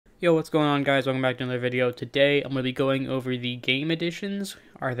Yo, what's going on, guys? Welcome back to another video. Today, I'm going to be going over the game editions.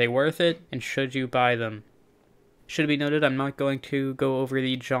 Are they worth it? And should you buy them? Should be noted, I'm not going to go over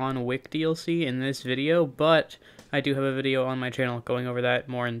the John Wick DLC in this video, but I do have a video on my channel going over that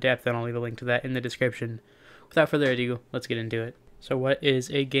more in depth, and I'll leave a link to that in the description. Without further ado, let's get into it. So what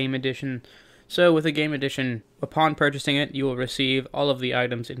is a game edition? So with a game edition, upon purchasing it, you will receive all of the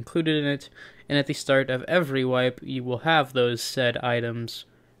items included in it, and at the start of every wipe, you will have those said items.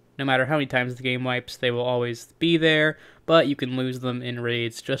 No matter how many times the game wipes, they will always be there, but you can lose them in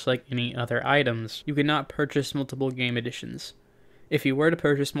raids just like any other items. You cannot purchase multiple game editions. If you were to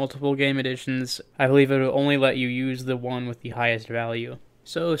purchase multiple game editions, I believe it will only let you use the one with the highest value.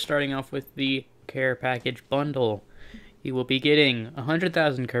 So starting off with the care package bundle, you will be getting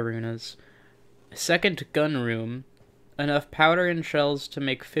 100,000 karunas, a second gun room, enough powder and shells to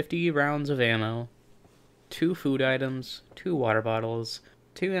make 50 rounds of ammo, 2 food items, 2 water bottles,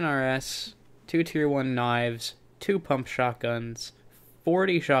 2 NRS, 2 Tier 1 knives, 2 pump shotguns,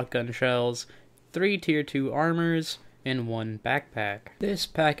 40 shotgun shells, 3 Tier 2 armors, and 1 backpack. This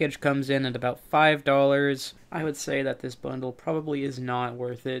package comes in at about $5. I would say that this bundle probably is not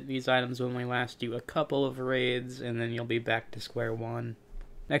worth it. These items will only last you a couple of raids, and then you'll be back to square one.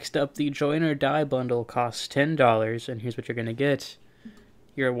 Next up, the Join or Die bundle costs $10, and here's what you're going to get.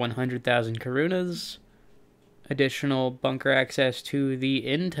 Your 100,000 karunas, additional bunker access to the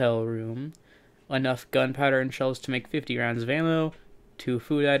intel room, enough gunpowder and shells to make 50 rounds of ammo, 2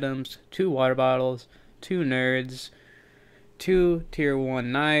 food items, 2 water bottles, 2 nerds, 2 Tier 1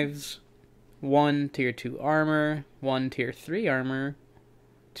 knives, 1 Tier 2 armor, 1 Tier 3 armor,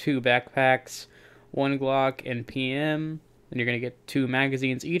 2 backpacks, 1 Glock and PM, and you're going to get 2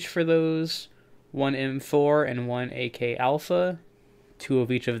 magazines each for those, 1 M4 and 1 AK Alpha, 2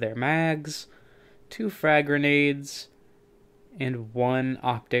 of each of their mags, 2 frag grenades, and 1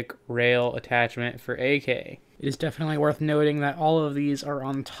 optic rail attachment for AK. It is definitely worth noting that all of these are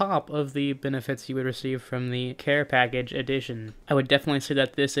on top of the benefits you would receive from the care package edition. I would definitely say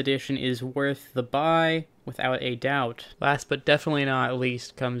that this edition is worth the buy, without a doubt. Last but definitely not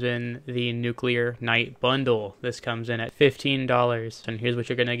least comes in the Nuclear Night Bundle. This comes in at $15, and here's what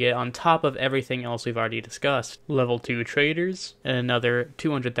you're going to get on top of everything else we've already discussed. Level 2 traders, another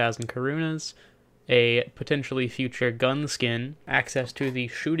 200,000 karunas, a potentially future gun skin, access to the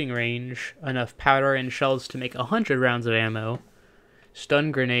shooting range, enough powder and shells to make 100 rounds of ammo,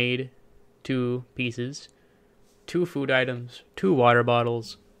 stun grenade, 2 pieces, 2 food items, 2 water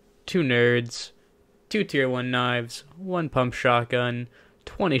bottles, 2 nerds, 2 Tier 1 knives, 1 pump shotgun,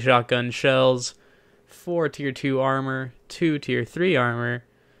 20 shotgun shells, 4 Tier 2 armor, 2 Tier 3 armor,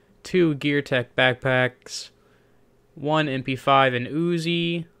 2 Gear Tech backpacks, 1 MP5 and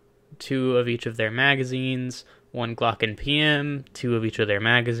Uzi, 2 of each of their magazines, 1 Glock and PM, 2 of each of their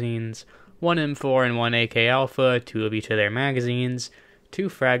magazines, 1 M4 and 1 AK Alpha, 2 of each of their magazines, 2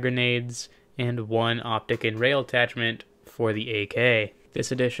 frag grenades, and 1 optic and rail attachment for the AK.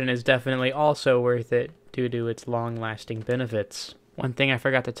 This edition is definitely also worth it due to its long-lasting benefits. One thing I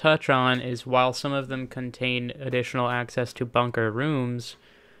forgot to touch on is while some of them contain additional access to bunker rooms,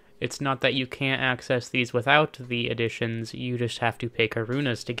 it's not that you can't access these without the additions, you just have to pay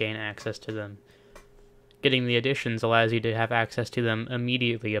karunas to gain access to them. Getting the additions allows you to have access to them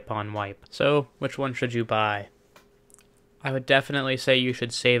immediately upon wipe. So, which one should you buy? I would definitely say you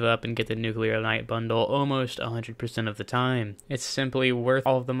should save up and get the Nuclear Night Bundle almost 100% of the time. It's simply worth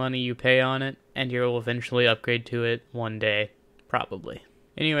all of the money you pay on it, and you'll eventually upgrade to it one day. Probably.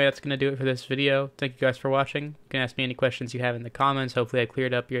 Anyway, that's going to do it for this video. Thank you guys for watching. You can ask me any questions you have in the comments. Hopefully I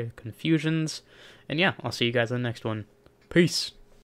cleared up your confusions. And yeah, I'll see you guys in the next one. Peace!